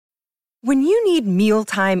When you need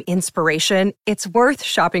mealtime inspiration, it's worth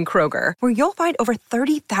shopping Kroger, where you'll find over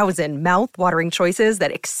 30,000 mouth-watering choices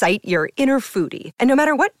that excite your inner foodie. And no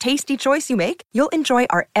matter what tasty choice you make, you'll enjoy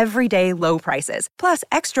our everyday low prices, plus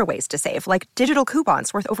extra ways to save, like digital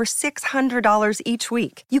coupons worth over $600 each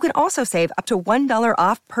week. You can also save up to $1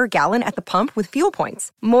 off per gallon at the pump with fuel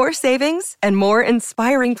points. More savings and more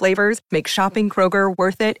inspiring flavors make shopping Kroger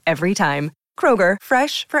worth it every time. Kroger,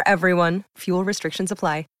 fresh for everyone. Fuel restrictions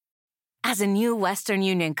apply. As a new Western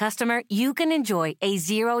Union customer, you can enjoy a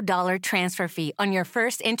 $0 transfer fee on your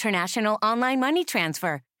first international online money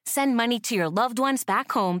transfer. Send money to your loved ones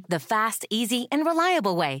back home the fast, easy, and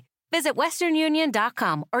reliable way. Visit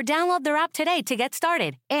westernunion.com or download their app today to get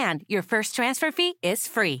started. And your first transfer fee is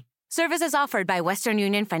free. Services offered by Western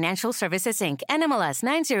Union Financial Services, Inc., NMLS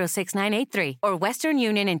 906983, or Western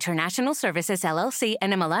Union International Services, LLC,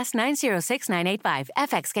 NMLS 906985.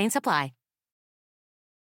 FX gains apply.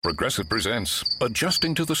 Progressive presents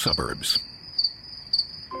Adjusting to the Suburbs.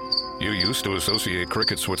 You used to associate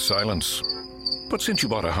crickets with silence. But since you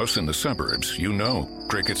bought a house in the suburbs, you know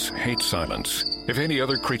crickets hate silence. If any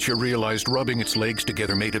other creature realized rubbing its legs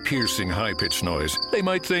together made a piercing, high-pitched noise, they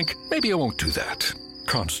might think, maybe I won't do that.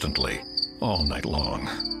 Constantly. All night long.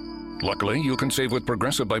 Luckily, you can save with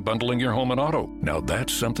Progressive by bundling your home and auto. Now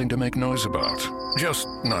that's something to make noise about. Just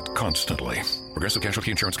not constantly. Progressive Casualty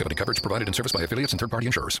Insurance Company. Coverage provided and serviced by affiliates and third-party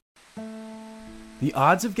insurers. The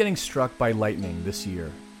odds of getting struck by lightning this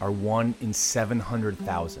year are 1 in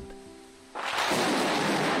 700,000.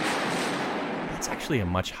 That's actually a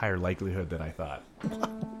much higher likelihood than I thought.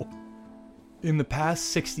 In the past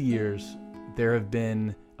 60 years, there have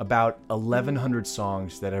been about 1,100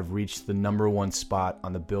 songs that have reached the #1 spot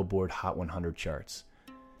on the Billboard Hot 100 charts.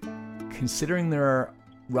 Considering there are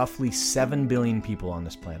roughly 7 billion people on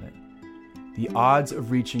this planet, the odds of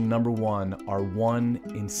reaching #1 are 1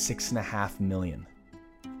 in 6.5 million.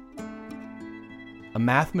 A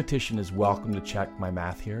mathematician is welcome to check my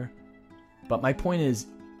math here, but my point is,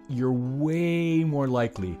 you're way more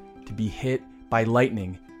likely to be hit by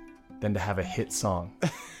lightning than to have a hit song.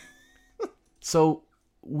 So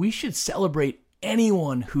we should celebrate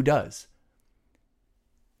anyone who does,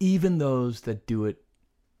 even those that do it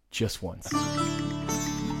just once.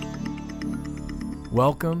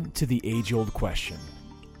 Welcome to the age-old question.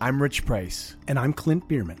 I'm Rich Price. And I'm Clint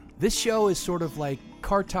Bierman. This show is sort of like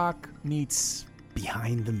Car Talk meets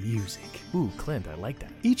Behind the Music. Ooh, Clint, I like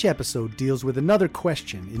that. Each episode deals with another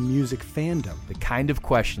question in music fandom. The kind of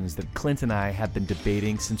questions that Clint and I have been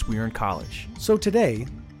debating since we were in college. So today,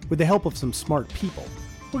 with the help of some smart people,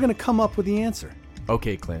 we're going to come up with the answer.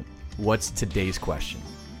 Okay, Clint, what's today's question?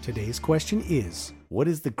 Today's question is, what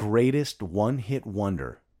is the greatest one-hit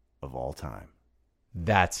wonder of all time?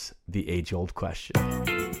 That's the age-old question.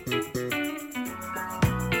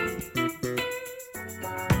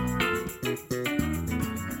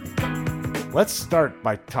 Let's start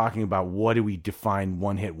by talking about what do we define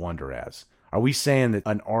one-hit wonder as? Are we saying that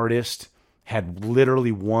an artist had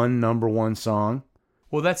literally one #1 song?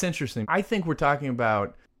 Well, that's interesting. I think we're talking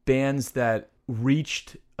about bands that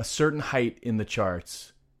reached a certain height in the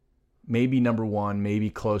charts, maybe #1, maybe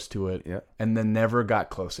close to it, yeah, and then never got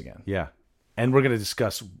close again. Yeah. And we're going to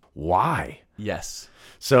discuss why. Yes.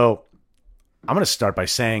 So I'm going to start by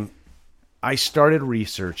saying I started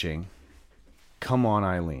researching Come On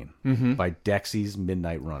Eileen by Dexy's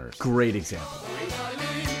Midnight Runners. Great example.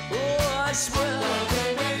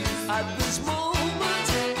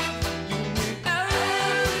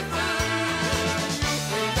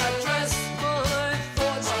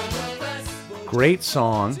 Great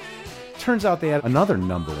song. Turns out they had another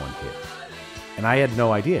 #1 hit. And I had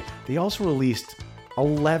no idea. They also released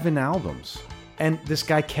 11 albums. And this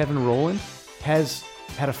guy, Kevin Rowland, has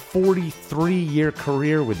had a 43-year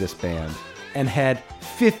career with this band and had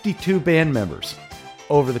 52 band members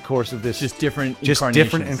over the course of this. Just different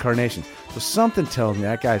incarnations. So something tells me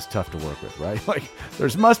that guy's tough to work with, right? Like, there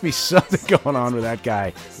must be something going on with that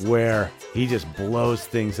guy where he just blows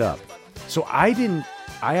things up. So I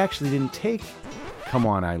actually didn't take Come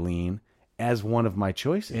On Eileen as one of my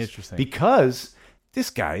choices. Interesting. Because this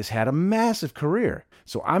guy has had a massive career.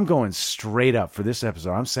 So I'm going straight up for this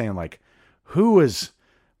episode. I'm saying, like, who is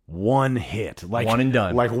one hit? Like one and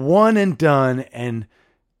done. Like one and done, and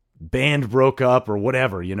band broke up or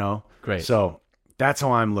whatever, you know? Great. So that's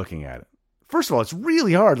how I'm looking at it. First of all, it's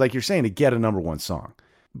really hard, like you're saying, to get a #1 song.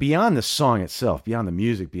 Beyond the song itself, beyond the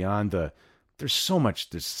music, there's so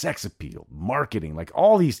much, there's sex appeal, marketing, like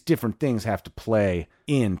all these different things have to play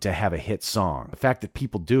in to have a hit song. The fact that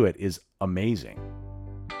people do it is amazing.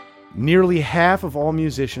 Nearly half of all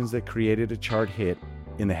musicians that created a chart hit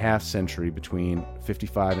in the half century between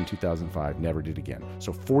 55 and 2005 never did again.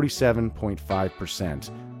 So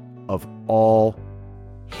 47.5% of all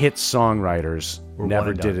hit songwriters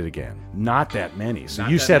never did it again. Not that many. So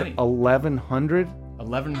you said 1,100?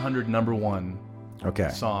 1,100 number one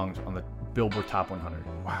songs on the Billboard Top 100.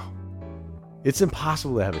 Wow. It's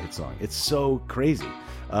impossible to have a hit song. It's so crazy.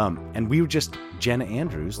 And we were just, Jenna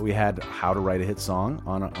Andrews, we had How to Write a Hit Song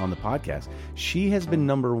on the podcast. She has been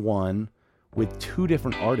number one with 2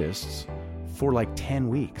 different artists for like 10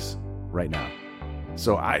 weeks right now.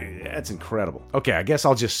 So that's incredible. Okay, I guess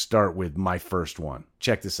I'll just start with my first one.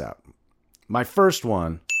 Check this out. My first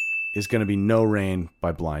one is going to be No Rain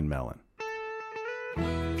by Blind Melon.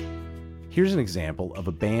 Here's an example of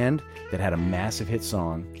a band that had a massive hit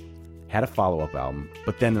song, had a follow-up album,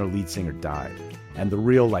 but then their lead singer died. And the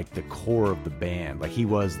real, like, the core of the band, like, he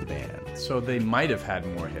was the band. So they might have had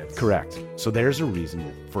more hits. Correct. So there's a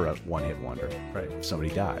reason for a one-hit wonder. Right. If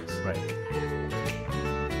somebody dies. Right.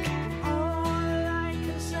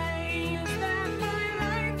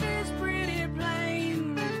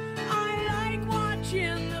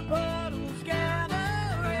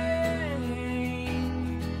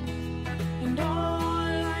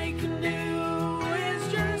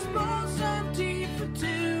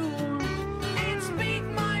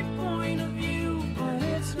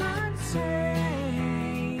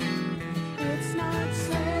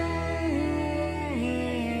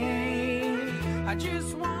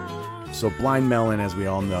 So Blind Melon, as we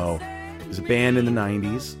all know, is a band in the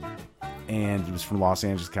 90s, and he was from Los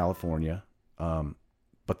Angeles, California.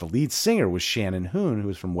 But the lead singer was Shannon Hoon, who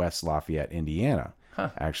was from West Lafayette, Indiana.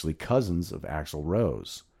 Actually cousins of Axl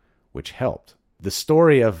Rose, which helped. The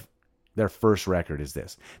story of their first record is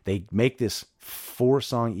this. They make this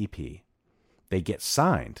 4-song EP. They get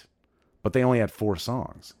signed, but they only had 4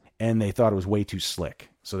 songs. And they thought it was way too slick,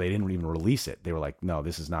 so they didn't even release it. They were like, no,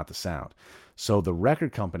 this is not the sound. So the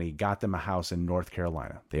record company got them a house in North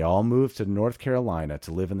Carolina. They all moved to North Carolina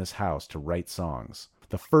to live in this house to write songs.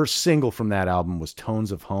 The first single from that album was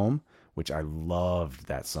Tones of Home, which I loved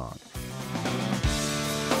that song.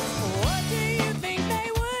 What do you think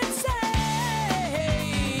they would say?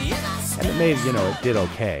 And it made, it did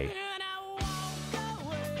okay.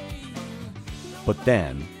 But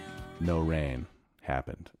then, No Rain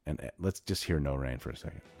happened. And let's just hear No Rain for a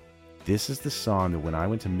second. This is the song that when I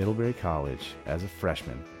went to Middlebury College as a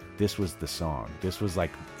freshman, this was the song. This was like,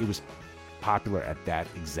 it was popular at that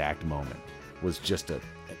exact moment. It was just an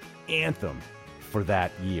anthem for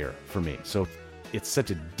that year for me. So it's such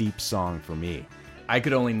a deep song for me. I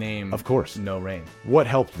could only name, of course, No Rain. What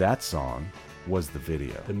helped that song was the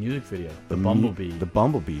video. The music video. The Bumblebee. The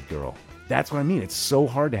Bumblebee girl. That's what I mean. It's so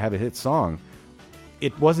hard to have a hit song.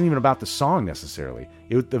 It wasn't even about the song necessarily.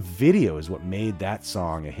 The video is what made that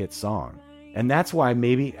song a hit song. And that's why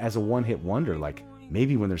maybe as a one-hit wonder, like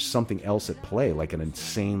maybe when there's something else at play, like an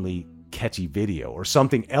insanely catchy video or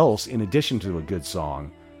something else in addition to a good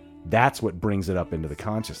song, that's what brings it up into the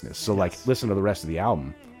consciousness. So like, listen to the rest of the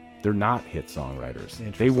album. They're not hit songwriters.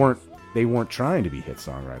 They weren't trying to be hit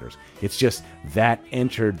songwriters. It's just that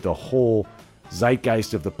entered the whole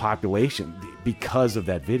zeitgeist of the population because of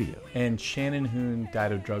that video. And Shannon Hoon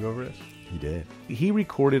died of drug overdose? He did. He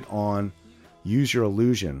recorded on Use Your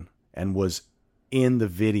Illusion and was in the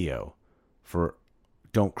video for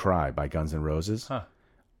Don't Cry by Guns N' Roses.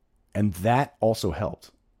 And that also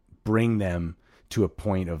helped bring them to a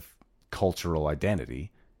point of cultural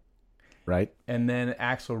identity, right? And then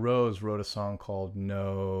Axl Rose wrote a song called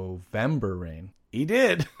November Rain. He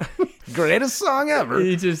did. Greatest song ever.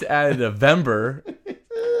 He just added a Vember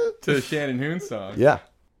to the Shannon Hoon song. Yeah.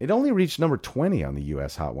 It only reached number 20 on the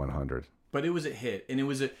US Hot 100. But it was a hit. And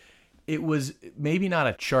it was maybe not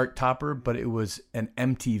a chart topper, but it was an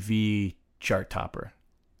MTV chart topper.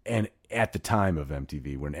 And at the time of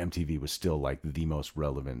MTV, when MTV was still like the most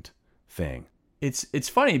relevant thing. It's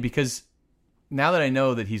funny because now that I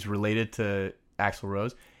know that he's related to Axl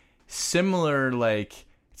Rose, similar, like,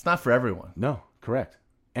 it's not for everyone. No, correct.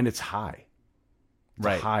 And it's high. It's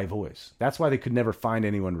right. A high voice. That's why they could never find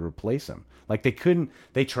anyone to replace him. Like they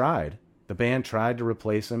tried. The band tried to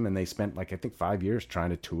replace him and they spent like, I think 5 years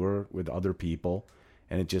trying to tour with other people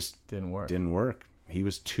and it just didn't work. He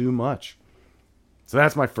was too much. So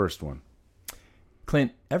that's my first one.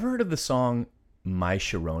 Clint, ever heard of the song My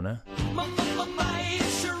Sharona? My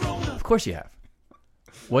Sharona. Of course you have.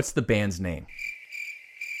 What's the band's name?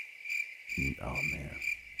 Oh, man.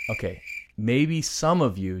 Okay. Maybe some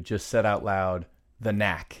of you just said out loud, The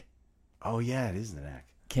Knack. Oh, yeah, it is The Knack.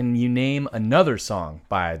 Can you name another song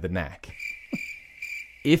by The Knack?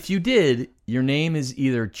 If you did, your name is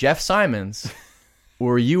either Jeff Simons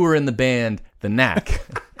or you were in the band The Knack.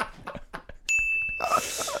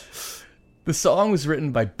 The song was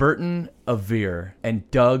written by Burton Avere and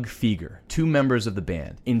Doug Feger, two members of the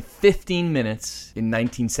band, in 15 minutes in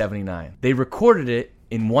 1979. They recorded it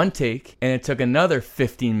in one take, and it took another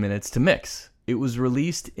 15 minutes to mix. It was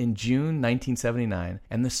released in June 1979,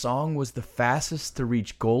 and the song was the fastest to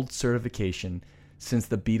reach gold certification since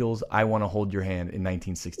the Beatles' I Want to Hold Your Hand in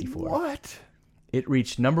 1964. What? It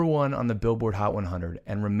reached number 1 on the Billboard Hot 100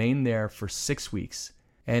 and remained there for 6 weeks.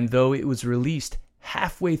 And though it was released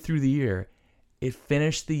halfway through the year, it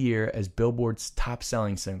finished the year as Billboard's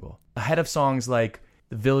top-selling single, ahead of songs like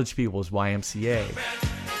The Village People's YMCA,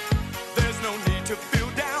 There's no need to feel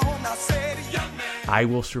down. I said, young man. I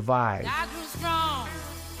Will Survive, I grew strong,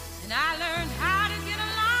 and I learned how to get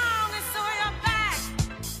along, and so you're back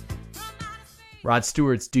from outer space. Rod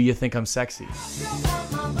Stewart's Do You Think I'm Sexy,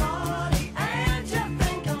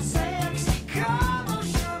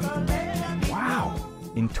 Wow.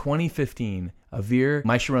 In 2015, Avere,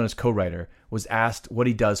 My Sharona's co-writer, was asked what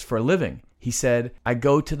he does for a living. He said, I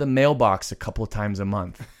go to the mailbox a couple of times a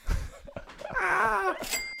month.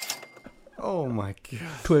 Oh my God.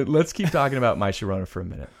 Clint, let's keep talking about My Sharona for a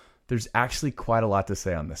minute. There's actually quite a lot to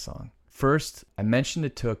say on this song. First, I mentioned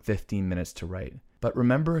it took 15 minutes to write. But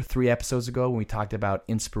remember 3 episodes ago when we talked about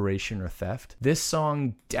inspiration or theft? This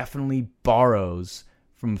song definitely borrows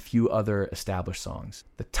from a few other established songs.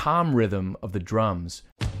 The tom rhythm of the drums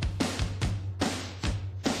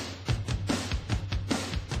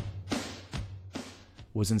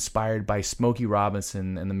was inspired by Smokey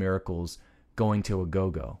Robinson and the Miracles' Going to a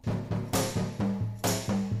Go-Go.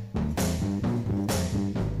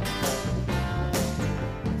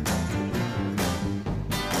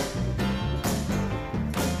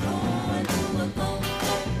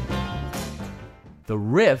 The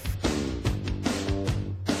riff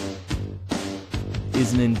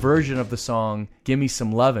is an inversion of the song Gimme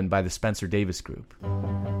Some Lovin' by the Spencer Davis Group.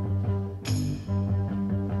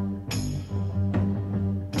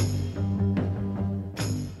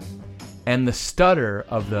 And the stutter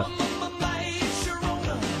of the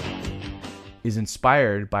is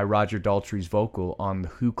inspired by Roger Daltrey's vocal on the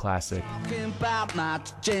Who classic. About my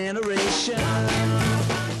generation.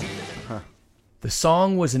 The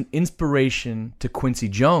song was an inspiration to Quincy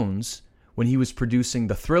Jones when he was producing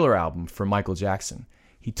the Thriller album for Michael Jackson.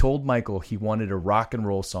 He told Michael he wanted a rock and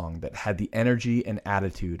roll song that had the energy and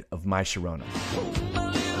attitude of My Sharona.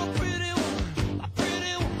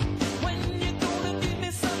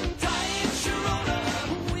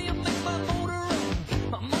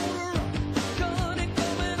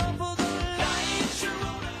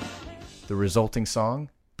 The resulting song,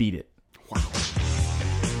 Beat It.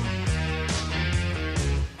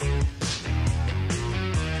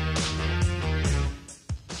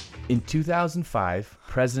 In 2005,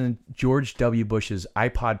 President George W. Bush's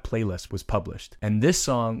iPod playlist was published, and this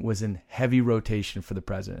song was in heavy rotation for the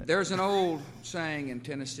president. There's an old saying in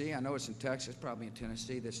Tennessee, I know it's in Texas, probably in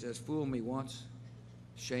Tennessee, that says, fool me once,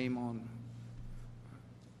 shame on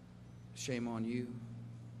you.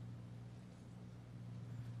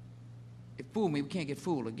 If fool me, we can't get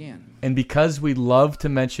fooled again. And because we love to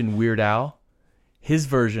mention Weird Al, his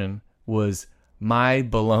version was My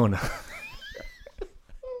Bologna.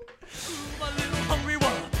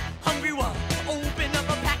 Hungry one, open up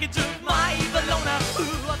a package of my bologna.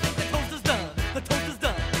 Ooh, I think the toast is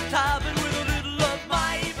done, topping with a little of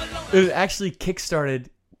my bologna. It actually kickstarted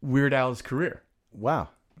Weird Al's career. Wow.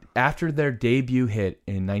 After their debut hit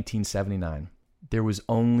in 1979, there was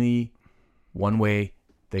only one way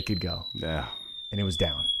they could go, Yeah. and it was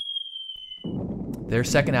down. Their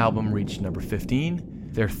second album reached number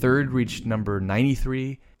 15, their third reached number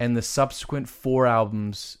 93, and the subsequent 4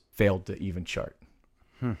 albums failed to even chart.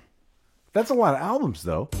 That's a lot of albums,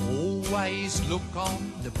 though. Always look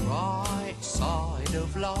on the bright side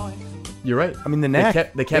of life. You're right. I mean, the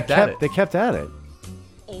Knack. They kept at it. They kept at it.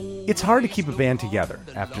 It's hard to keep a band together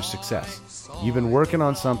after success. You've been working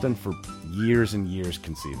on something for years and years,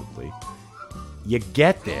 conceivably. You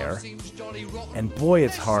get there, and boy,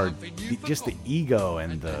 it's hard. Just the ego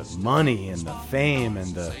and the money and the fame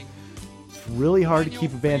and the... It's really hard to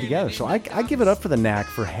keep a band together. So I give it up for the Knack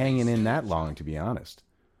for hanging in that long, to be honest.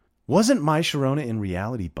 Wasn't My Sharona in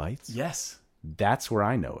Reality Bites? Yes. That's where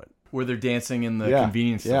I know it. Where they're dancing in the Yeah,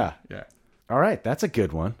 convenience store. yeah. All right, that's a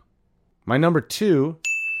good one. My number 2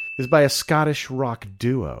 is by a Scottish rock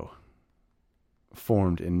duo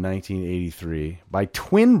formed in 1983 by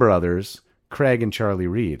twin brothers Craig and Charlie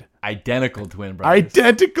Reid. Identical twin brothers.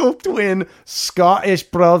 Identical twin Scottish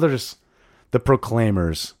brothers. The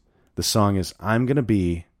Proclaimers. The song is I'm Gonna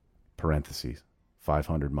Be, parentheses,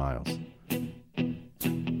 500 miles.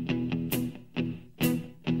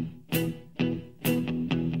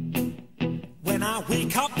 When I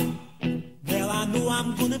wake up, well, I know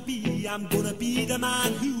I'm gonna be the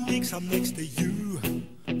man who wakes up next to you.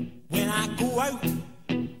 When I go out,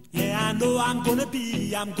 yeah, I know I'm gonna be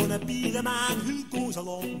the man who goes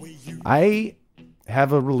along with you. I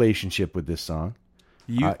have a relationship with this song.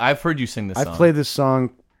 I've heard you sing this song. I've played this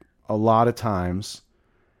song a lot of times.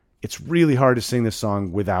 It's really hard to sing this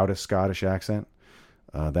song without a Scottish accent.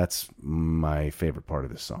 That's my favorite part of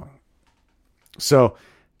this song. So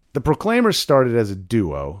the Proclaimers started as a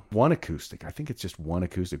duo, one acoustic. I think it's just one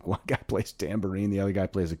acoustic. One guy plays tambourine, the other guy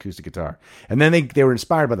plays acoustic guitar. And then they were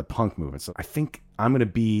inspired by the punk movement. So I think I'm Gonna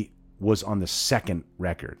Be was on the second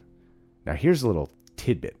record. Now here's a little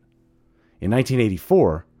tidbit. In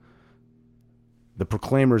 1984, the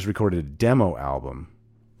Proclaimers recorded a demo album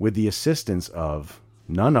with the assistance of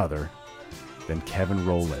none other than Kevin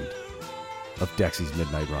Rowland of Dexy's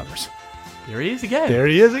Midnight Runners. There he is again. There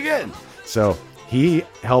he is again. So he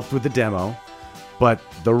helped with the demo, but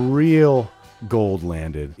the real gold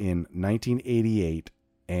landed in 1988,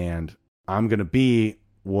 and I'm Gonna Be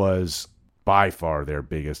was by far their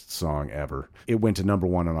biggest song ever. It went to number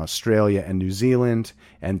 1 in Australia and New Zealand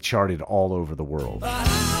and charted all over the world.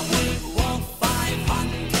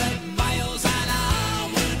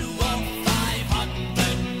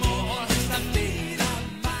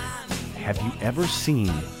 Have you ever seen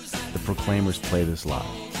the Proclaimers play this live?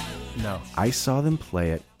 No. I saw them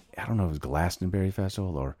play it, I don't know if it was Glastonbury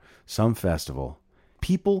Festival or some festival.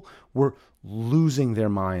 People were losing their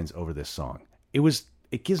minds over this song.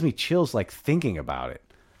 It gives me chills like thinking about it.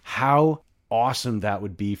 How awesome that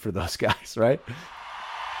would be for those guys, right?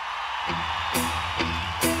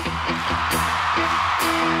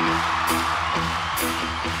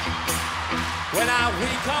 When I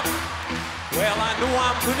wake up, well, I know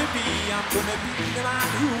I'm gonna be the man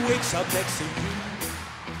who wakes up next to you.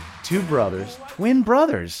 Two brothers, twin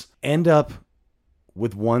brothers, end up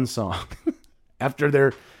with one song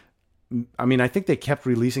after I think they kept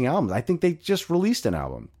releasing albums. I think they just released an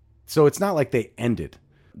album. So it's not like they ended.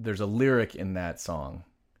 There's a lyric in that song.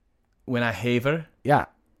 When I haver. Yeah.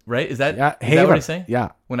 Right? Is that what he's saying?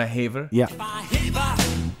 Yeah. When I haver. Yeah. If I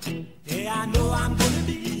haver, yeah, I know I'm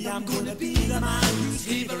gonna be the man who's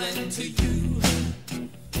havering to you.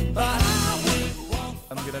 But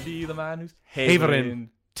I'm gonna be the man who's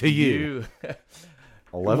havering to you.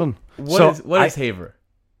 11. What is haver?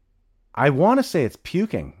 I want to say it's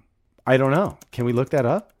puking. I don't know. Can we look that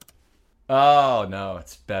up? Oh, no,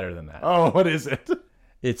 it's better than that. Oh, what is it?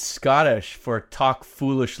 It's Scottish for talk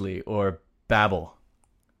foolishly or babble.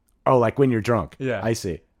 Oh, like when you're drunk. Yeah. I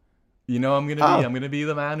see. You know I'm gonna be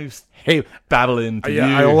the man who's babbling to you.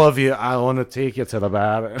 I love you. I want to take you to the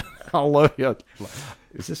bed. I love you.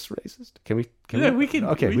 Is this racist? We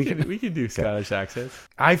can do Scottish accents.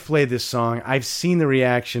 I've played this song. I've seen the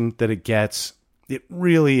reaction that it gets. It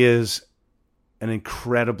really is an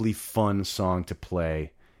incredibly fun song to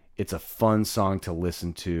play. It's a fun song to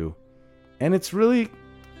listen to. And it's really,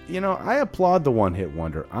 I applaud the one-hit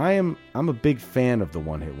wonder. I'm a big fan of the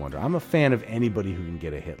one-hit wonder. I'm a fan of anybody who can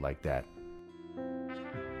get a hit like that.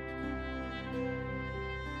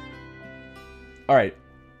 All right.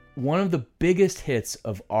 One of the biggest hits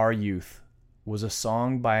of our youth was a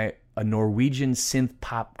song by a Norwegian synth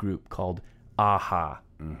pop group called a-ha.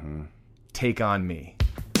 Mm-hmm. Take On Me.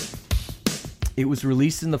 It was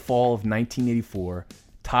released in the fall of 1984,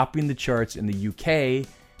 topping the charts in the UK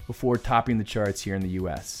before topping the charts here in the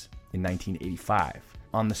US in 1985,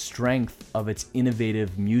 on the strength of its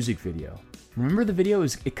innovative music video. Remember the video?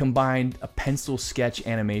 It combined a pencil sketch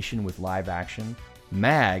animation with live action.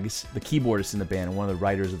 Mags, the keyboardist in the band and one of the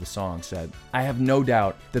writers of the song, said, "I have no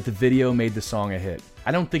doubt that the video made the song a hit.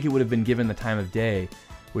 I don't think it would have been given the time of day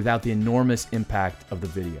without the enormous impact of the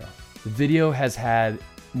video." The video has had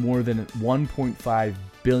more than 1.5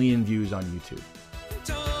 billion views on YouTube.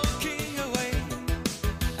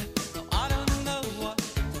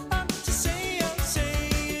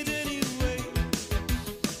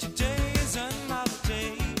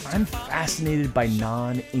 I'm fascinated by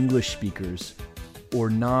non-English speakers or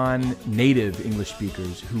non-native English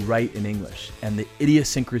speakers who write in English and the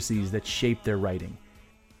idiosyncrasies that shape their writing.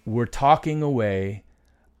 We're talking away.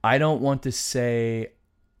 I don't want to say,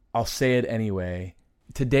 I'll say it anyway.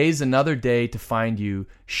 Today's another day to find you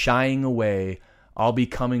shying away. I'll be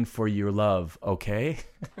coming for your love, okay?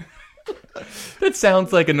 That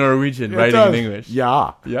sounds like a Norwegian writing in English.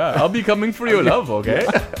 Yeah. Yeah, I'll be coming for your love, okay?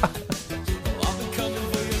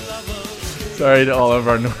 Sorry to all of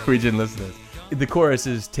our Norwegian listeners. The chorus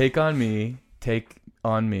is, take on me, take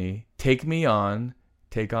on me, take me on,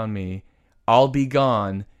 take on me. I'll be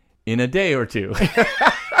gone in a day or two.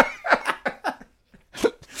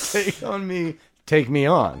 Take on me. Take me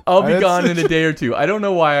on. I'll be gone in a day or two. I don't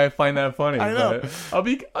know why I find that funny. I know. But I'll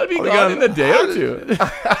be gone in a day or two.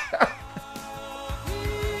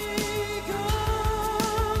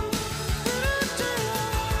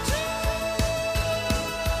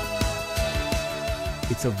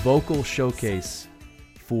 It's a vocal showcase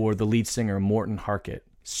for the lead singer, Morton Harkett.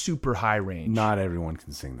 Super high range. Not everyone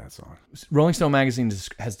can sing that song. Rolling Stone magazine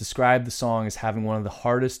has described the song as having one of the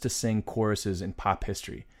hardest to sing choruses in pop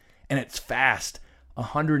history. And it's fast,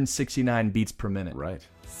 169 beats per minute. Right.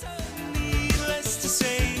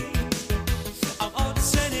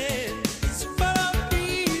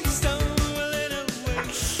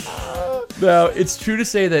 Now, it's true to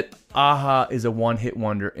say that Aha is a one-hit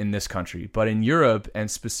wonder in this country, but in Europe, and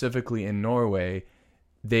specifically in Norway,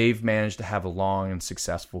 they've managed to have a long and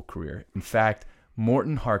successful career. In fact,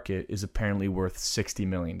 Morton Harkett is apparently worth $60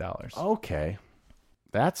 million. Okay.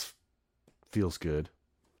 That feels good.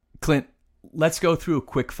 Clint, let's go through a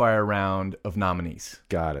quick fire round of nominees.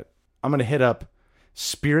 Got it. I'm going to hit up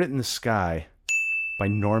Spirit in the Sky by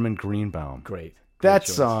Norman Greenbaum. Great. That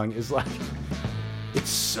choice. song is like,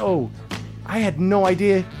 it's so, I had no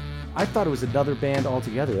idea. I thought it was another band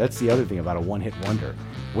altogether. That's the other thing about a one-hit wonder.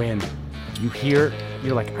 When you hear,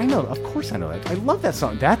 you're like, I know, of course I know that. I love that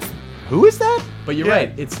song. Who is that? But you're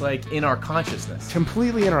right. It's like in our consciousness.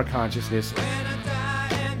 Completely in our consciousness.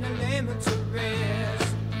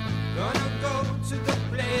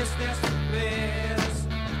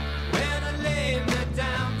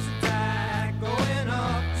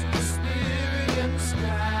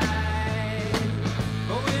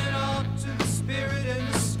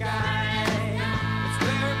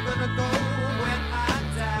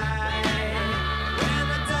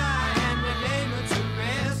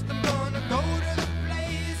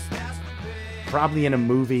 Probably in a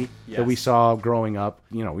movie that we saw growing up.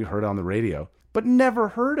 You know, we heard it on the radio, but never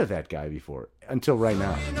heard of that guy before until right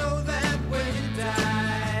now.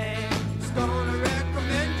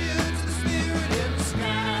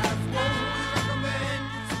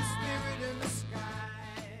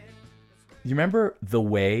 You remember The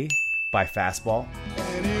Way by Fastball?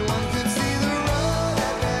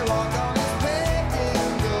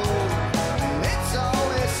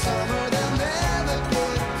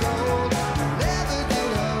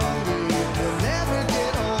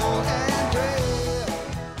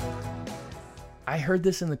 I heard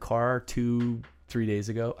this in the car 2-3 days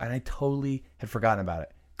ago, and I totally had forgotten about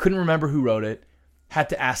it. Couldn't remember who wrote it. Had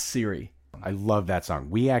to ask Siri. I love that song.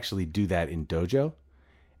 We actually do that in Dojo,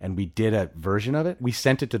 and we did a version of it. We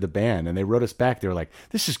sent it to the band, and they wrote us back. They were like,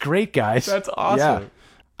 "This is great, guys." That's awesome. Yeah.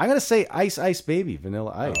 I gotta say, Ice Ice Baby,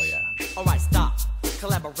 Vanilla Ice. Oh yeah. All right, stop,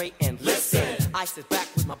 collaborate and listen. I sit back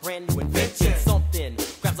with my brand new invention. Something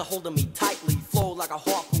grabs a hold of me tightly, flow like a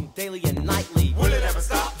harpoon daily and nightly. Will it ever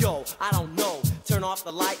stop? Yo, I don't know. Turn off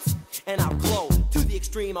the lights and I'll glow. To the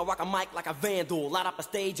extreme, I rock a mic like a vandal. Light up a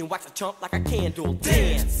stage and wax a chump like a candle.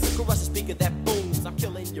 Dance, crush a speaker that booms. I'm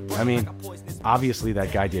killing your brain. I mean, like a poisonous obviously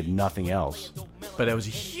that guy did nothing else. But it was a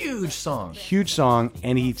huge song. Huge song,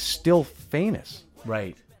 and he's still famous.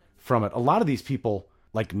 Right. From it. A lot of these people,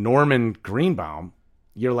 like Norman Greenbaum,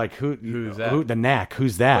 you're like, who's that? The Knack,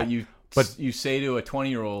 who's that? But you say to a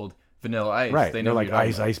 20-year-old Vanilla Ice, right? They They're know like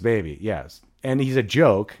Ice Ice Baby, yes. And he's a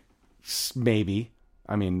joke, maybe.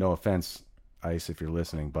 I mean, no offense, Ice, if you're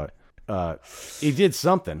listening, but he did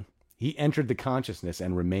something. He entered the consciousness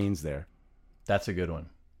and remains there. That's a good one.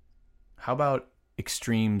 How about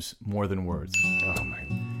Extreme's More Than Words? Oh my,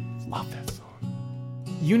 love that song.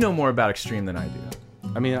 You know more about Extreme than I do.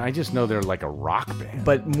 I mean, I just know they're like a rock band.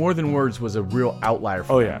 But More Than Words was a real outlier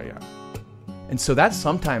for them. Yeah. And so that's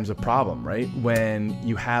sometimes a problem, right? When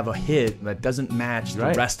you have a hit that doesn't match the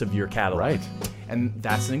rest of your catalog. Right. And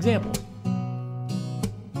that's an example.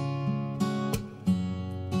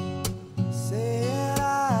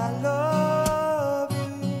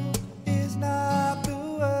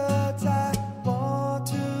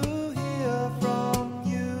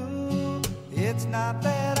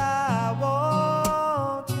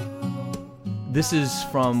 This is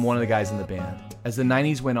from one of the guys in the band. As the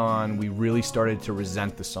 90s went on, we really started to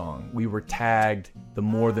resent the song. We were tagged the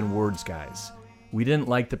More Than Words guys. We didn't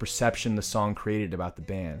like the perception the song created about the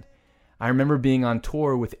band. I remember being on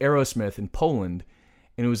tour with Aerosmith in Poland,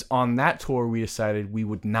 and it was on that tour we decided we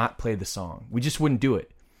would not play the song. We just wouldn't do it.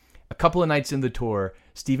 A couple of nights in the tour,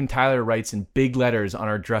 Steven Tyler writes in big letters on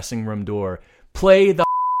our dressing room door, "Play the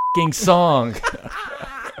f***ing song."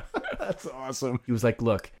 That's awesome. He was like,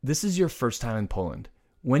 "Look, this is your first time in Poland.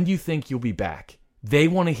 When do you think you'll be back? They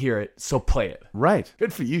want to hear it, so play it." Right.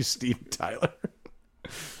 Good for you, Steven Tyler.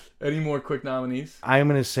 Any more quick nominees? I'm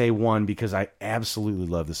going to say one because I absolutely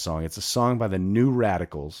love this song. It's a song by the New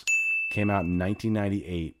Radicals. Came out in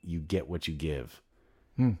 1998. You Get What You Give.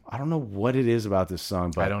 I don't know what it is about this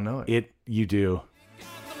song, but I don't know it. You do.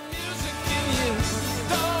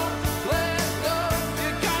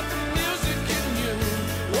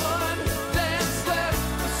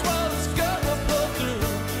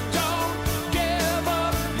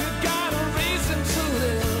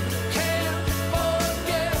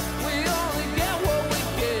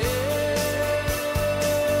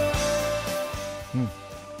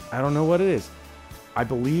 I don't know what it is. I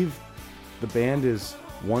believe the band is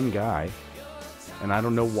one guy, and I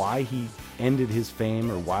don't know why he ended his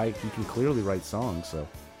fame or why he can clearly write songs, so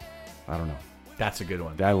I don't know. That's a good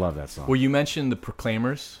one. I love that song. Well, you mentioned the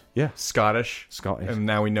Proclaimers. Yeah. Scottish. And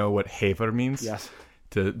now we know what haver means. Yes.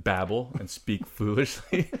 To babble and speak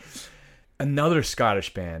foolishly. Another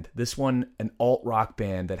Scottish band. This one, an alt-rock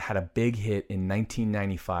band that had a big hit in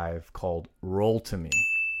 1995 called Roll To Me.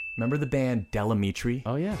 Remember the band Delamitri?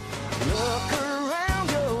 Oh, yeah. Look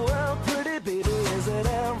around your world, pretty baby. Is it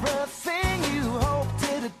everything you hoped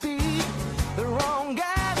it'd be? The wrong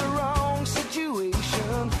guy, the wrong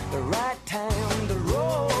situation, the right time to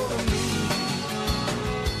roll to me.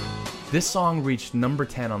 This song reached number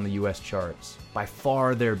 10 on the US charts, by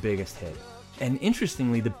far their biggest hit. And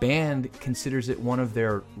interestingly, the band considers it one of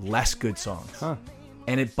their less good songs. Huh.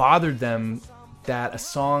 And it bothered them that a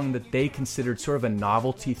song that they considered sort of a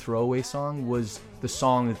novelty throwaway song was the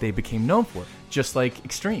song that they became known for, just like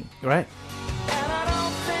Extreme. Right. And I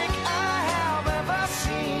don't think I have ever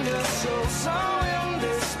seen a soul in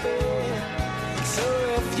despair. So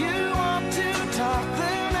if you want to talk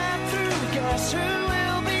the night through, guess who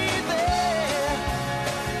will be there?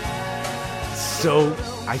 So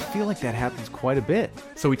I feel like that happens quite a bit.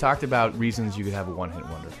 So we talked about reasons you could have a one-hit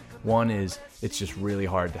wonder. One is it's just really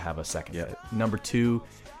hard to have a second hit. Number two,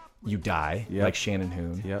 you die, like Shannon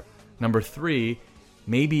Hoon. Yep. Number three,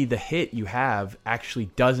 maybe the hit you have actually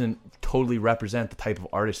doesn't totally represent the type of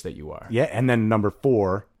artist that you are. Yeah, and then number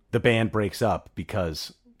four, the band breaks up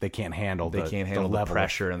because they can't handle the level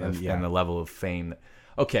pressure and the level of fame.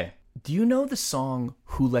 Okay, do you know the song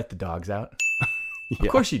Who Let the Dogs Out? Of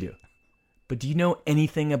course you do. But do you know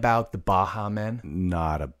anything about the Baha Men?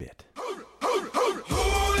 Not a bit.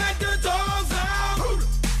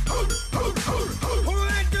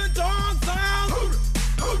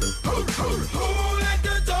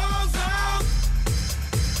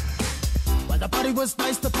 The party was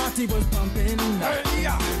nice, the party was pumping.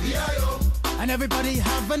 And everybody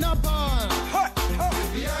having a ball.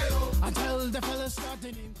 Until the fellas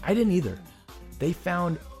started. I didn't either. They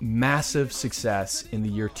found massive success in the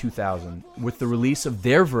year 2000 with the release of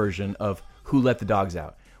their version of Who Let the Dogs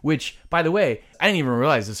Out, which, by the way, I didn't even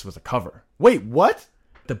realize this was a cover. Wait, what?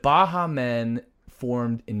 The Baha Men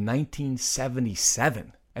formed in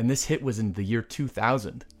 1977, and this hit was in the year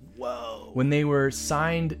 2000. Whoa. When they were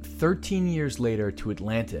signed 13 years later to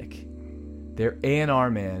Atlantic, their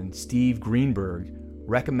A&R man, Steve Greenberg,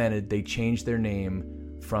 recommended they change their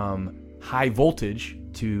name from High Voltage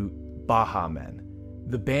to Baha Men.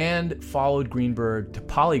 The band followed Greenberg to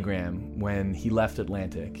Polygram when he left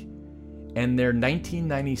Atlantic, and their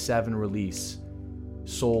 1997 release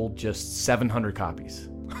sold just 700 copies.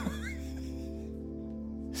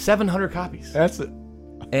 700 copies. That's it.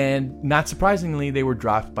 And not surprisingly, they were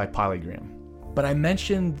dropped by Polygram. But I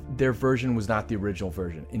mentioned their version was not the original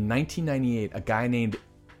version. In 1998, a guy named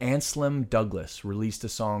Anselm Douglas released a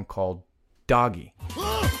song called Doggy.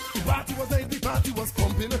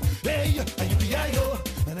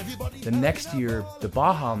 The next year, the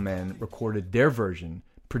Baha Men recorded their version,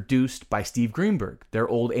 produced by Steve Greenberg, their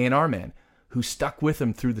old A&R man, who stuck with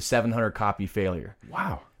them through the 700-copy failure.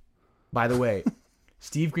 Wow. By the way,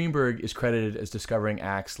 Steve Greenberg is credited as discovering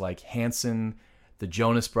acts like Hanson, the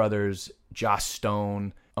Jonas Brothers, Joss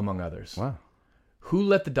Stone, among others. Wow. Who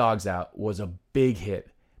Let the Dogs Out was a big hit,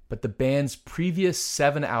 but the band's previous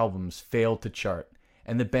 7 albums failed to chart,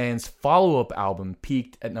 and the band's follow-up album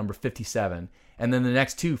peaked at number 57, and then the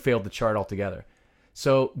next 2 failed to chart altogether.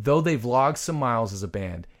 So, though they've logged some miles as a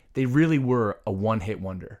band, they really were a one-hit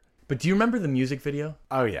wonder. But do you remember the music video?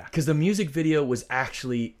 Oh, yeah. Because the music video was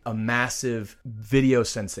actually a massive video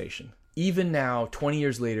sensation. Even now, 20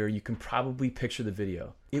 years later, you can probably picture the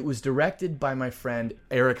video. It was directed by my friend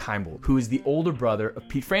Eric Heimbold, who is the older brother of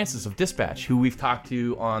Pete Francis of Dispatch, who we've talked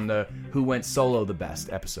to on the Who Went Solo the Best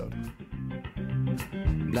episode.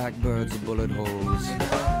 Blackbirds, bullet holes,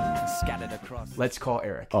 scattered across. Let's call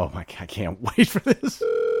Eric. Oh my God, I can't wait for this.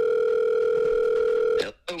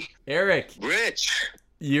 Hello. Eric. Rich.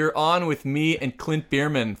 You're on with me and Clint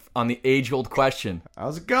Bierman on the age-old question.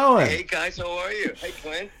 How's it going? Hey, guys, how are you? Hey,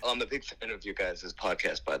 Clint. I'm a big fan of you guys'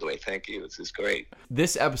 podcast, by the way. Thank you. This is great.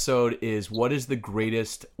 This episode is what is the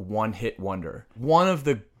greatest one-hit wonder? One of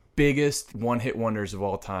the biggest one-hit wonders of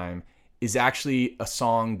all time is actually a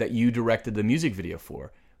song that you directed the music video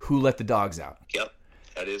for, Who Let the Dogs Out? Yep,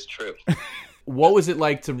 that is true. What was it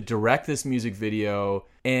like to direct this music video,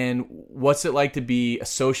 and what's it like to be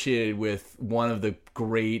associated with one of the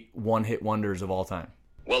great one-hit wonders of all time?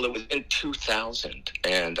 Well, it was in 2000,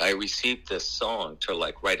 and I received this song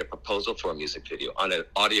to write a proposal for a music video on an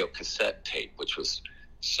audio cassette tape, which was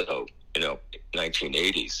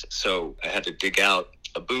 1980s. So I had to dig out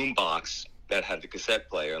a boom box that had the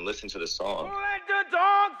cassette player and listen to the song. Let the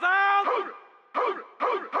dogs out!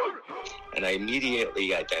 And I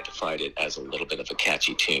immediately identified it as a little bit of a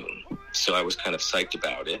catchy tune. So I was kind of psyched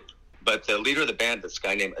about it. But the leader of the band, this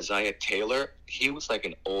guy named Isaiah Taylor, he was like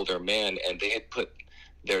an older man, and they had put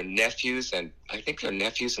their nephews and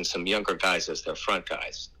some younger guys as their front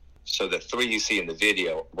guys. So the three you see in the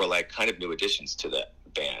video were like kind of new additions to the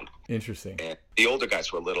band. Interesting. And the older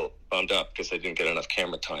guys were a little bummed up because they didn't get enough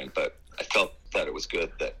camera time, but I felt that it was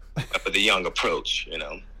good that with the young approach,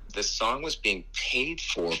 This song was being paid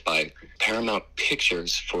for by Paramount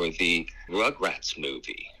Pictures for the Rugrats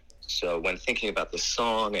movie. So when thinking about the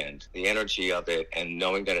song and the energy of it and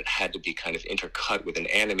knowing that it had to be kind of intercut with an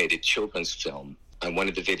animated children's film, I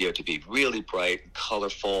wanted the video to be really bright and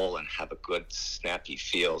colorful and have a good snappy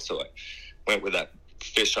feel. So I went with that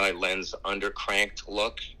fisheye lens under-cranked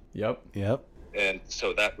look. Yep. And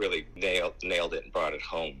so that really nailed it and brought it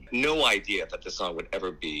home. No idea that the song would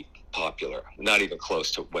ever be popular, not even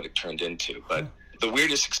close to what it turned into. But the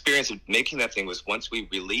weirdest experience of making that thing was once we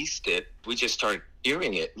released it, we just started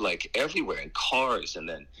hearing it everywhere in cars and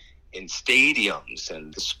then in stadiums.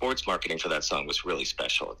 And the sports marketing for that song was really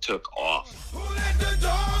special. It took off.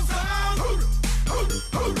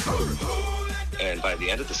 And by the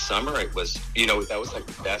end of the summer, it was, that was like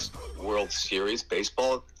the best World Series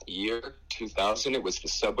baseball year, 2000. It was the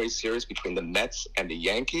Subway Series between the Mets and the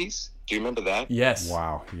Yankees. Do you remember that? Yes.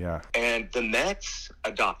 Wow, yeah. And the Mets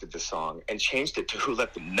adopted the song and changed it to Who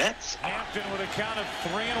Let the Mets Out. Hampton with a count of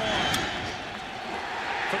 3-1.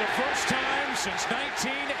 For the first time since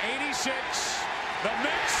 1986, the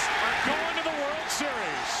Mets are going to the World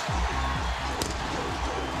Series.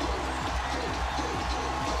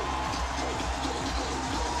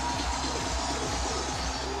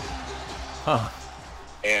 Huh.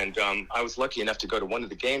 And I was lucky enough to go to one of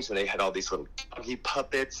the games, and they had all these little doggy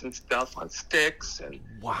puppets and stuff on sticks and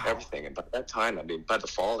everything. And by that time, by the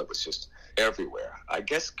fall, it was just everywhere. I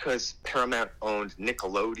guess because Paramount owned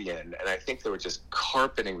Nickelodeon, and I think they were just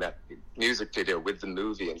carpeting that music video with the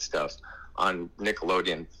movie and stuff on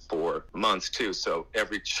Nickelodeon for months, too. So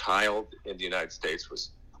every child in the United States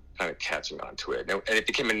was kind of catching on to it. And it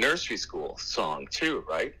became a nursery school song, too,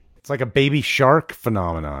 right? It's like a Baby Shark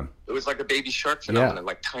phenomenon. It was like a Baby Shark phenomenon,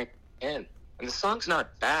 like Tiny N. And the song's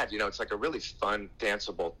not bad, it's like a really fun,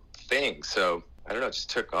 danceable thing. So, I don't know, it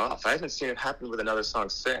just took off. I haven't seen it happen with another song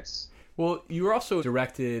since. Well, you also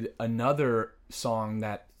directed another song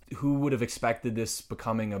that who would have expected this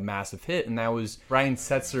becoming a massive hit, and that was Brian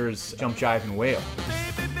Setzer's Jump, Jive, and Wail.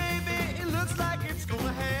 Baby, it looks like it's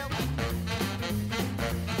gonna hail.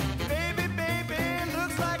 Baby, it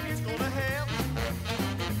looks like it's gonna hail.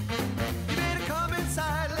 You better come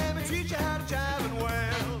inside, let me teach you how to jive and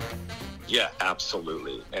wail. Yeah,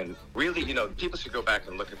 absolutely. And really, people should go back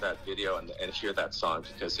and look at that video and hear that song,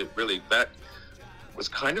 because that was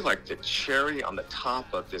kind of like the cherry on the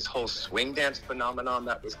top of this whole swing dance phenomenon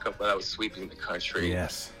that was sweeping the country.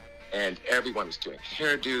 Yes. And everyone was doing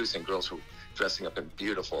hairdos, and girls were dressing up in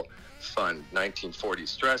beautiful, fun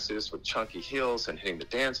 1940s dresses with chunky heels and hitting the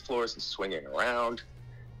dance floors and swinging around.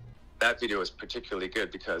 That video was particularly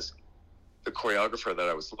good because the choreographer that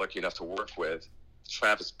I was lucky enough to work with,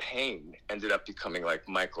 Travis Payne, ended up becoming like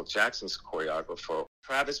Michael Jackson's choreographer.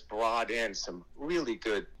 Travis brought in some really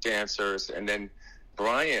good dancers, and then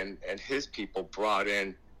Brian and his people brought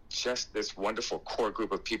in just this wonderful core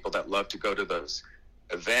group of people that love to go to those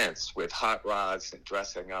events with hot rods and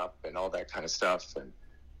dressing up and all that kind of stuff. And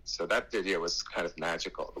so that video was kind of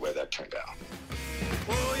magical, the way that turned out.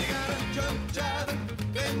 Oh, you gotta jump, jiving,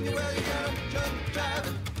 then you gotta jump,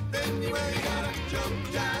 jiving, then you gotta jump,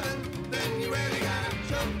 jiving, then you gotta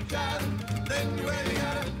jump, jiving, then you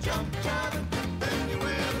gotta jump, jiving, then you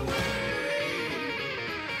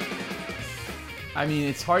I mean,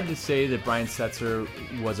 it's hard to say that Brian Setzer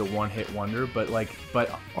was a one-hit wonder, but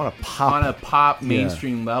on a pop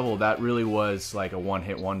mainstream level, that really was like a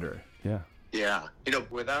one-hit wonder. Yeah. Yeah. You know,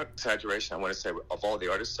 without exaggeration, I want to say of all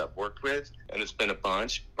the artists I've worked with, and it's been a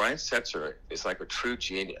bunch, Brian Setzer is like a true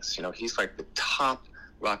genius. You know, he's like the top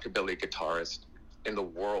rockabilly guitarist in the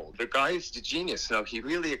world. The guy is the genius. You know, he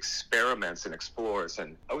really experiments and explores.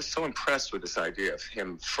 And I was so impressed with this idea of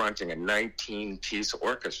him fronting a 19-piece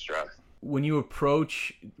orchestra. When you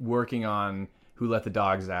approach working on Who Let the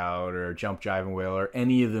Dogs Out or Jump, Jive, and Wail or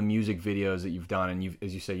any of the music videos that you've done, and you've,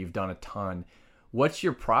 as you say, you've done a ton, what's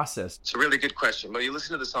your process? It's a really good question. Well, you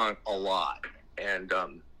listen to the song a lot, and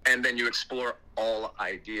then you explore all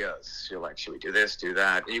ideas. You're like, should we do this, do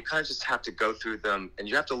that? And you kind of just have to go through them, and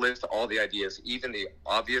you have to list all the ideas, even the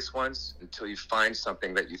obvious ones, until you find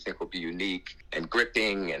something that you think will be unique and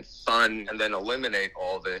gripping and fun, and then eliminate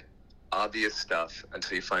all the obvious stuff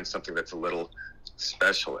until you find something that's a little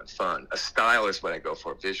special and fun. A style is what I go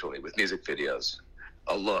for visually with music videos.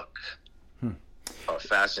 A look, a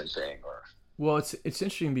fashion thing, or... Well, it's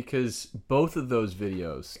interesting because both of those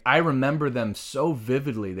videos, I remember them so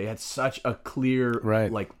vividly. They had such a clear,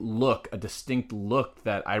 like, look, a distinct look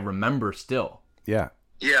that I remember still. Yeah.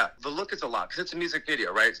 Yeah, the look is a lot, because it's a music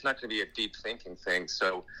video, right? It's not going to be a deep thinking thing.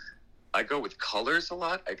 So I go with colors a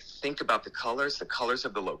lot. I think about the colors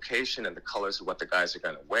of the location and the colors of what the guys are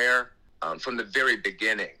going to wear from the very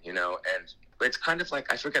beginning, you know? And it's kind of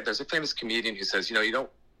like, I forget, there's a famous comedian who says, you know, you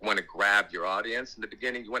don't want to grab your audience in the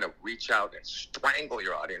beginning. You want to reach out and strangle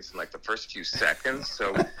your audience in like the first few seconds.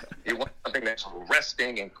 So you want something that's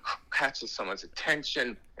arresting and catches someone's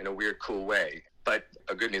attention in a weird, cool way. But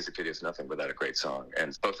a good music video is nothing without a great song.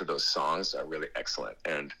 And both of those songs are really excellent.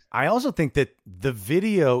 And I also think that the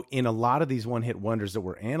video in a lot of these one-hit wonders that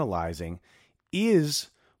we're analyzing is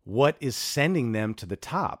what is sending them to the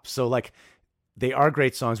top. So like, they are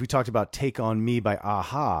great songs. We talked about Take On Me by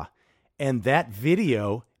A-ha. And that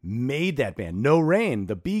video made that band. No Rain,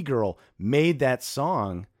 the B-Girl, made that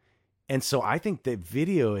song. And so I think the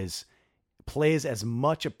video plays as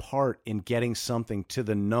much a part in getting something to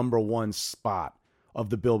the number one spot of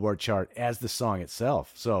the Billboard chart as the song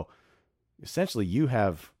itself. So essentially you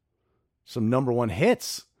have some number one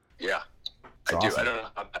hits. Yeah, It's I awesome. do. I don't know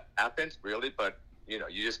how that happened really, but you know,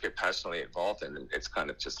 you just get passionately involved, and it's kind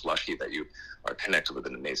of just lucky that you are connected with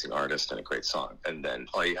an amazing artist and a great song. And then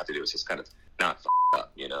all you have to do is just kind of not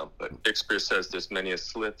up, you know. But Shakespeare says there's many a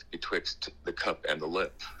slip betwixt the cup and the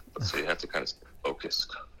lip. So you have to kind of stay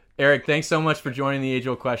focused. Eric, thanks so much for joining the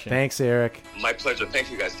age-old question. Thanks, Eric. My pleasure.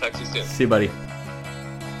 Thank you, guys. Talk to you soon. See you, buddy.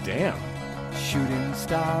 Damn. Shooting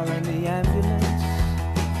star in the ambulance.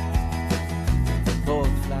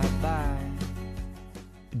 Both fly by.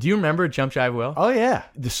 Do you remember Jump, Jive, Wail? Oh, yeah.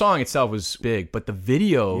 The song itself was big, but the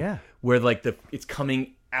video where like it's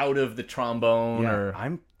coming out of the trombone or...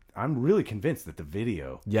 I'm really convinced that the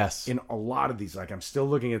video in a lot of these, like I'm still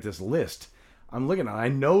looking at this list. I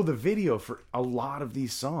know the video for a lot of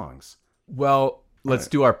these songs. Well, let's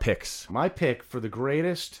do our picks. My pick for the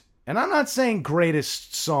greatest, and I'm not saying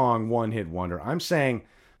greatest song, one-hit wonder. I'm saying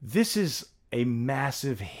this is a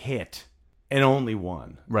massive hit and only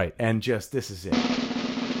one. Right. And just, this is it.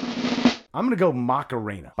 I'm going to go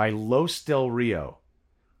Macarena by Los Del Rio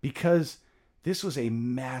because this was a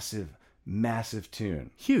massive, massive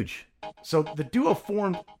tune. Huge. So the duo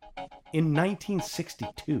formed in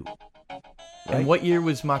 1962. Right? And what year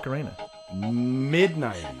was Macarena?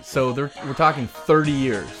 Mid-90s. So we're talking 30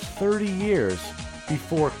 years. 30 years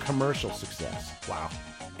before commercial success. Wow.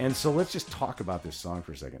 And so let's just talk about this song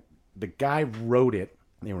for a second. The guy wrote it.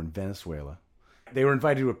 They were in Venezuela. They were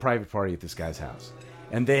invited to a private party at this guy's house.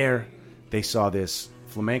 And there they saw this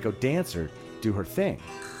flamenco dancer do her thing.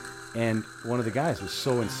 And one of the guys was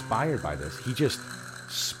so inspired by this, he just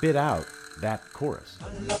spit out that chorus.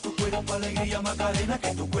 There's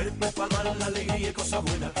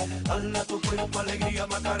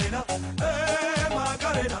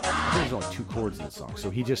only 2 chords in the song, so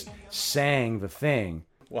he just sang the thing.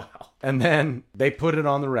 Wow. And then they put it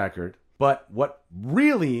on the record. But what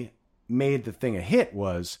really made the thing a hit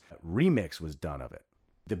was a remix was done of it.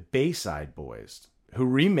 The Bayside Boys, who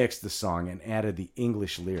remixed the song and added the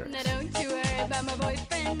English lyrics. Now don't you worry about my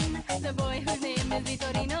boyfriend, the boy whose name is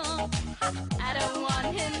Vitorino. I don't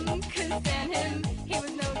want him, couldn't stand him, he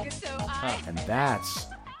was no good, so I... And that's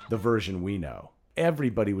the version we know.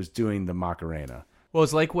 Everybody was doing the Macarena. Well,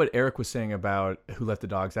 it's like what Eric was saying about Who Let the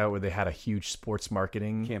Dogs Out, where they had a huge sports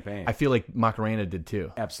marketing campaign. I feel like Macarena did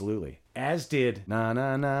too. Absolutely. As did Na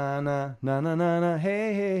Na Na Na Na Na Na Na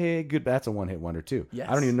Hey Hey Hey. Good. That's a one-hit wonder too. Yes.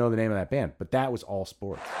 I don't even know the name of that band, but that was all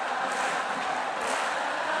sports.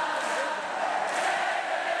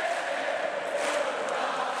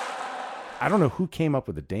 I don't know who came up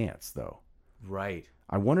with the dance though. Right.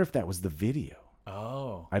 I wonder if that was the video.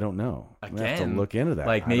 Oh. I don't know. I have to Again, look into that.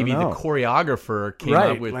 Like I don't maybe the know. choreographer came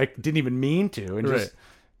right, up with like didn't even mean to, and just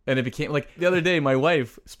and it became like the other day. My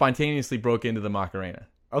wife spontaneously broke into the Macarena.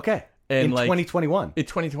 okay. And In like 2021. In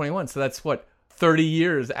 2021, so that's what 30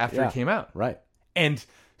 years after it came out, right? And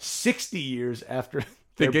 60 years after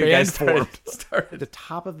the their band started. formed. The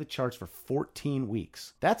top of the charts for 14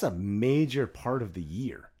 weeks. That's a major part of the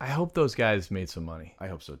year. I hope those guys made some money. I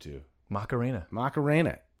hope so too. Macarena.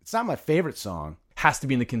 It's not my favorite song. Has to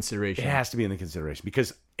be in the consideration. It has to be in the consideration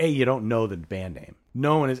because A, you don't know the band name.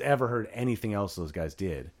 No one has ever heard anything else those guys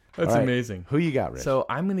did. That's All right. amazing. Who you got, Rich? So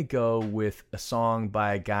I'm going to go with a song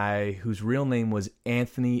by a guy whose real name was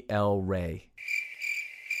Anthony L. Ray,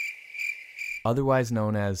 otherwise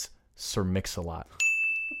known as Sir Mix-a-Lot.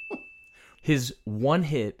 His one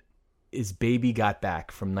hit is Baby Got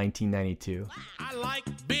Back from 1992. I like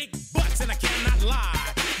big butts and I cannot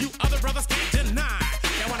lie. You other brothers can't deny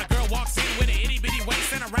that when a girl walks in with an itty bitty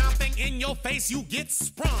waist and a round thing in your face, you get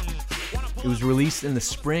sprung. It was released in the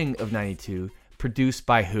spring of 92, produced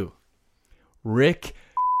by who? Rick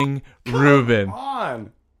Rubin. Come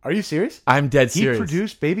on. Are you serious? I'm dead serious. He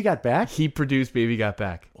produced Baby Got Back? He produced Baby Got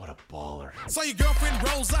Back. What a baller. So your girlfriend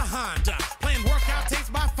rolls a Honda, playing workout tapes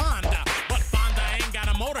by Fonda. But Fonda ain't got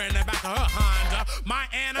a motor in the back of her Honda. My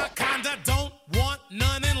Anaconda don't want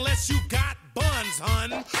none unless you got buns,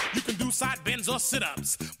 hun. You can do side bends or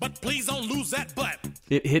sit-ups, but please don't lose that butt.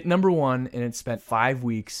 It hit number 1, and it spent 5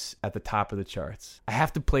 weeks at the top of the charts. I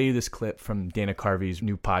have to play you this clip from Dana Carvey's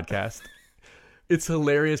new podcast. It's a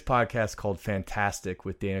hilarious podcast called Fantastic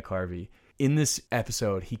with Dana Carvey. In this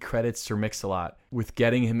episode, he credits Sir Mix-a-Lot with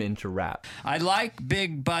getting him into rap. I like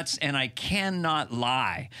big butts and I cannot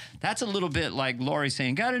lie. That's a little bit like Lori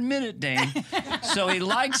saying, gotta admit it, Dane. So he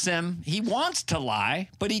likes them. He wants to lie,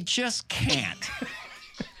 but he just can't.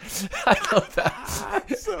 I love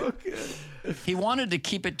that. So good. He wanted to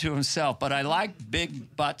keep it to himself, but I like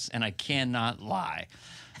big butts and I cannot lie.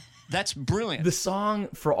 That's brilliant. The song,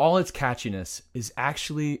 for all its catchiness, is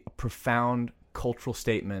actually a profound cultural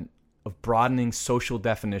statement of broadening social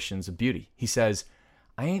definitions of beauty. He says,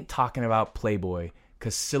 I ain't talking about Playboy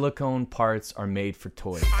because silicone parts are made for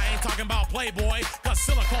toys. I ain't talking about Playboy because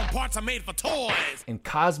silicone parts are made for toys. And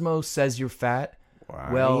Cosmo says you're fat.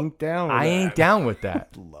 Well, I ain't down with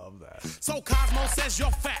that. Love that. So Cosmo says you're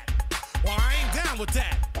fat. Well, I ain't down with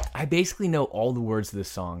that. I basically know all the words of this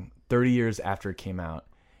song 30 years after it came out.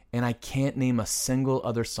 And I can't name a single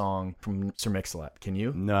other song from Sir Mix-a-Lot. Can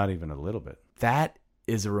you? Not even a little bit. That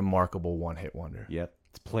is a remarkable one-hit wonder. Yep.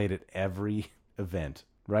 It's played at every event,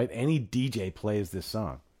 right? Any DJ plays this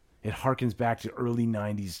song. It harkens back to early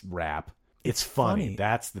 90s rap. It's funny.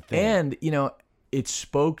 That's the thing. And, you know, it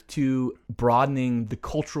spoke to broadening the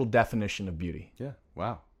cultural definition of beauty. Yeah.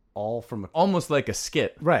 Wow. All from almost like a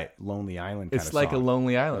skit. Right. Lonely Island kind It's of like song. a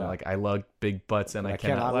Lonely Island. Yeah. Like, I love big butts and I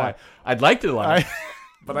cannot cannot lie. lie. I'd like to lie.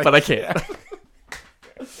 But I can't.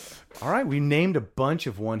 All right, we named a bunch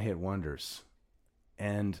of one-hit wonders,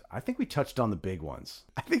 and I think we touched on the big ones.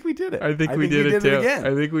 I think we did it. I think we did it too. Again.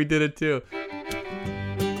 I think we did it too.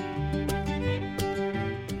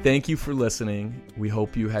 Thank you for listening. We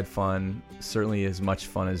hope you had fun, certainly as much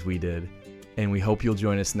fun as we did, and we hope you'll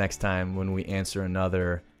join us next time when we answer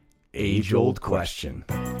another age-old question.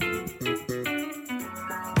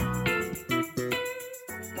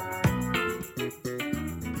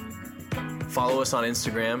 Follow us on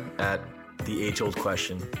Instagram at The Age Old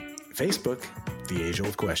Question. Facebook, The Age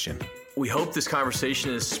Old Question. We hope this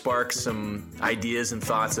conversation has sparked some ideas and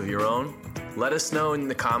thoughts of your own. Let us know in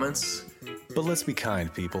the comments. But let's be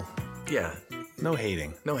kind, people. Yeah. No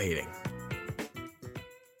hating. No hating.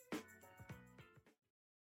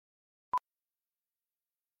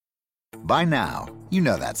 By now, you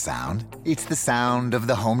know that sound. It's the sound of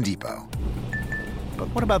the Home Depot. But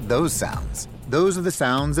what about those sounds? Those are the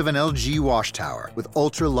sounds of an LG wash tower with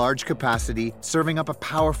ultra-large capacity, serving up a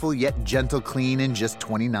powerful yet gentle clean in just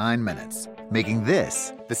 29 minutes. Making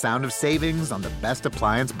this the sound of savings on the best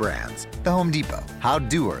appliance brands. The Home Depot. How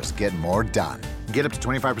doers get more done. Get up to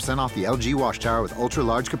 25% off the LG wash tower with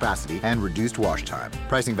ultra-large capacity and reduced wash time.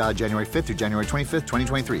 Pricing valid January 5th through January 25th,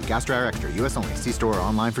 2023. Gas Dryer Extra. U.S. only. See store or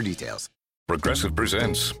online for details. Progressive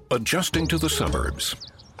presents Adjusting to the Suburbs.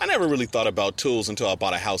 I never really thought about tools until I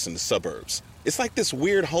bought a house in the suburbs. It's like this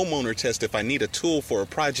weird homeowner test if I need a tool for a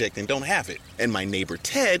project and don't have it. And my neighbor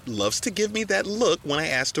Ted loves to give me that look when I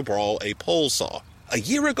ask to borrow a pole saw. A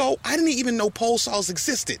year ago, I didn't even know pole saws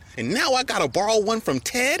existed. And now I gotta borrow one from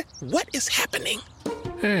Ted? What is happening?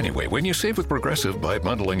 Anyway, when you save with Progressive by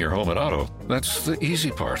bundling your home and auto, that's the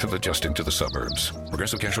easy part of adjusting to the suburbs.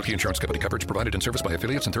 Progressive Casualty Insurance Company coverage provided in service by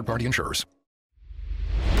affiliates and third-party insurers.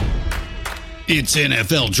 It's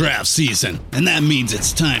NFL draft season, and that means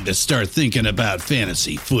it's time to start thinking about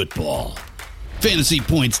fantasy football.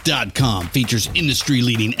 FantasyPoints.com features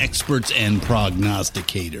industry-leading experts and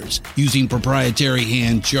prognosticators using proprietary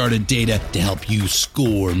hand-charted data to help you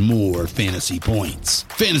score more fantasy points.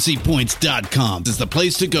 FantasyPoints.com is the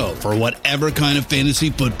place to go for whatever kind of fantasy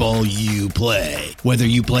football you play. Whether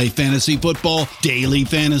you play fantasy football, daily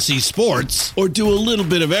fantasy sports, or do a little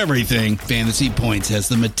bit of everything, Fantasy Points has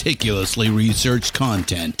the meticulously researched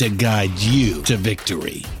content to guide you to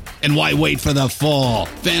victory. And why wait for the fall?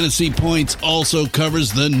 Fantasy Points also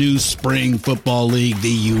covers the new spring football league,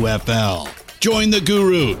 the UFL. Join the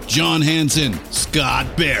guru, John Hansen,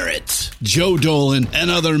 Scott Barrett, Joe Dolan,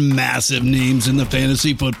 and other massive names in the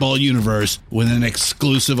fantasy football universe with an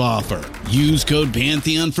exclusive offer. Use code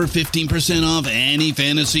Pantheon for 15% off any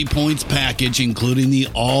Fantasy Points package, including the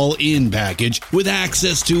all-in package, with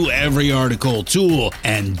access to every article, tool,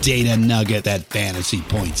 and data nugget that Fantasy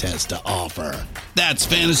Points has to offer. That's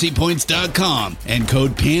FantasyPoints.com and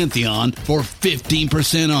code Pantheon for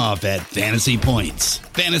 15% off at Fantasy Points.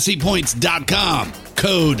 FantasyPoints.com,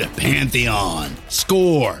 code Pantheon.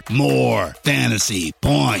 Score more fantasy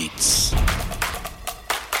points.